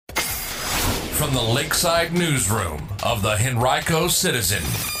from the Lakeside Newsroom of the Henrico Citizen,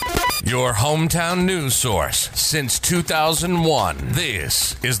 your hometown news source since 2001.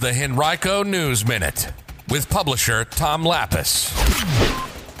 This is the Henrico News Minute with publisher Tom Lapis.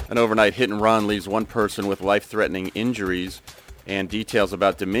 An overnight hit and run leaves one person with life-threatening injuries, and details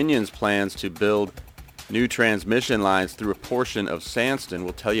about Dominion's plans to build new transmission lines through a portion of Sandston.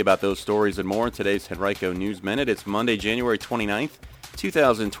 We'll tell you about those stories and more in today's Henrico News Minute. It's Monday, January 29th,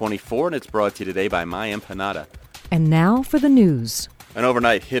 2024, and it's brought to you today by My Empanada. And now for the news. An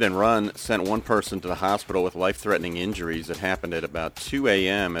overnight hit and run sent one person to the hospital with life-threatening injuries. It happened at about 2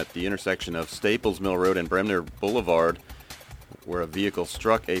 a.m. at the intersection of Staples Mill Road and Bremner Boulevard, where a vehicle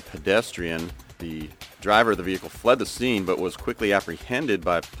struck a pedestrian. The driver of the vehicle fled the scene but was quickly apprehended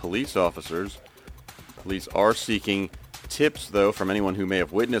by police officers. Police are seeking tips, though, from anyone who may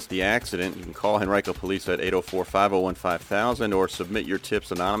have witnessed the accident. You can call Henrico Police at 804-501-5000 or submit your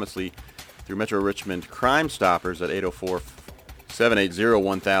tips anonymously through Metro Richmond Crime Stoppers at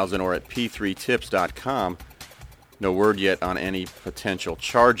 804-780-1000 or at p3tips.com. No word yet on any potential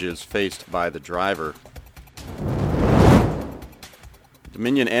charges faced by the driver.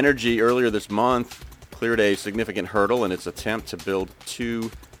 Dominion Energy earlier this month cleared a significant hurdle in its attempt to build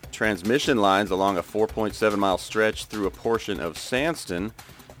two transmission lines along a 4.7-mile stretch through a portion of Sandston.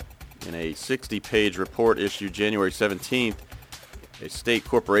 In a 60-page report issued January 17th, a State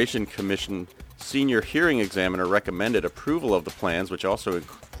Corporation Commission senior hearing examiner recommended approval of the plans, which also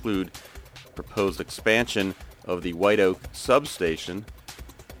include proposed expansion of the White Oak substation.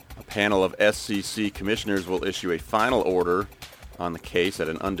 A panel of SCC commissioners will issue a final order on the case at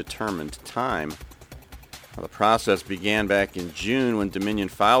an undetermined time. The process began back in June when Dominion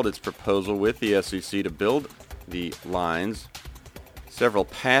filed its proposal with the SEC to build the lines. Several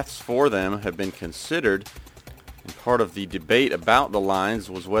paths for them have been considered, and part of the debate about the lines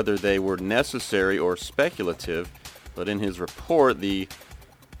was whether they were necessary or speculative. But in his report, the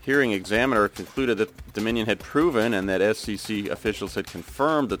hearing examiner concluded that Dominion had proven and that SEC officials had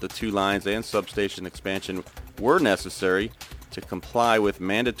confirmed that the two lines and substation expansion were necessary to comply with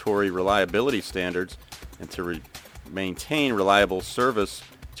mandatory reliability standards and to maintain reliable service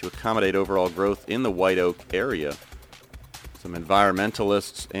to accommodate overall growth in the White Oak area. Some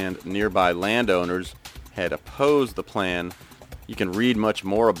environmentalists and nearby landowners had opposed the plan. You can read much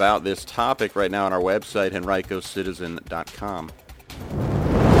more about this topic right now on our website, henricocitizen.com.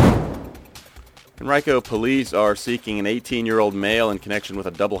 Henrico police are seeking an 18-year-old male in connection with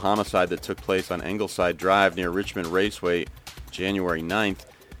a double homicide that took place on Engleside Drive near Richmond Raceway January 9th.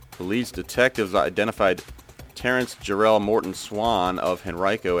 Police detectives identified Terrence Jarrell Morton Swan of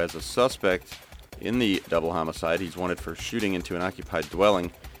Henrico as a suspect in the double homicide. He's wanted for shooting into an occupied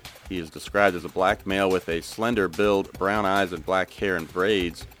dwelling. He is described as a black male with a slender build, brown eyes, and black hair and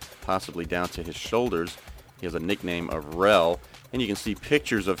braids, possibly down to his shoulders. He has a nickname of Rel, and you can see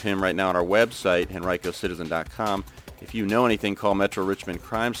pictures of him right now on our website, henricocitizen.com. If you know anything, call Metro Richmond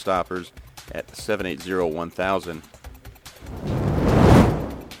Crime Stoppers at 780-1000.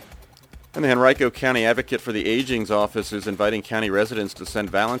 And the Henrico County Advocate for the Aging's office is inviting county residents to send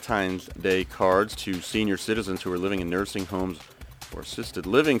Valentine's Day cards to senior citizens who are living in nursing homes or assisted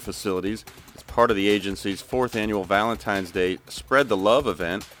living facilities as part of the agency's 4th annual Valentine's Day Spread the Love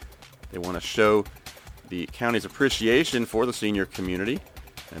event. They want to show the county's appreciation for the senior community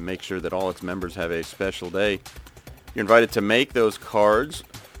and make sure that all its members have a special day. You're invited to make those cards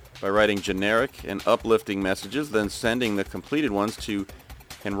by writing generic and uplifting messages, then sending the completed ones to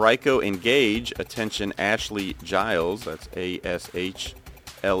Henrico Engage, attention Ashley Giles, that's A-S-H-L-E-E,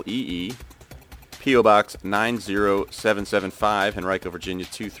 P.O. Box 90775, Henrico, Virginia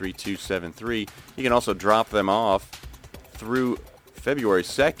 23273. You can also drop them off through February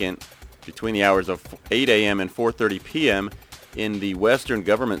 2nd between the hours of 8 a.m. and 4:30 p.m. in the Western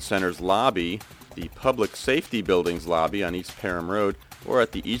Government Center's lobby, the Public Safety Building's lobby on East Parham Road, or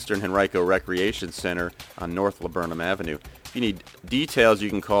at the Eastern Henrico Recreation Center on North Laburnum Avenue. If you need details, you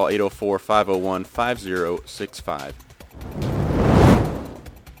can call 804-501-5065.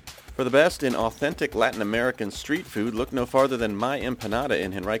 For the best in authentic Latin American street food, look no farther than My Empanada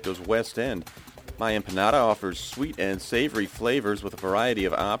in Henrico's West End. My Empanada offers sweet and savory flavors with a variety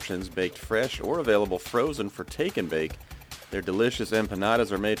of options, baked fresh or available frozen for take and bake. Their delicious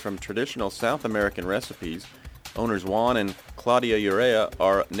empanadas are made from traditional South American recipes. Owners Juan and Claudia Urea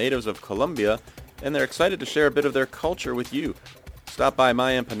are natives of Colombia, and they're excited to share a bit of their culture with you. Stop by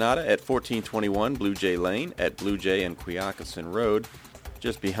My Empanada at 1421 Blue Jay Lane at Blue Jay and Quioccasin Road,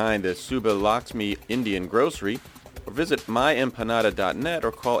 just behind the Suba Lakshmi Indian Grocery, or visit myempanada.net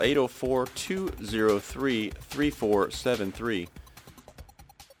or call 804-203-3473.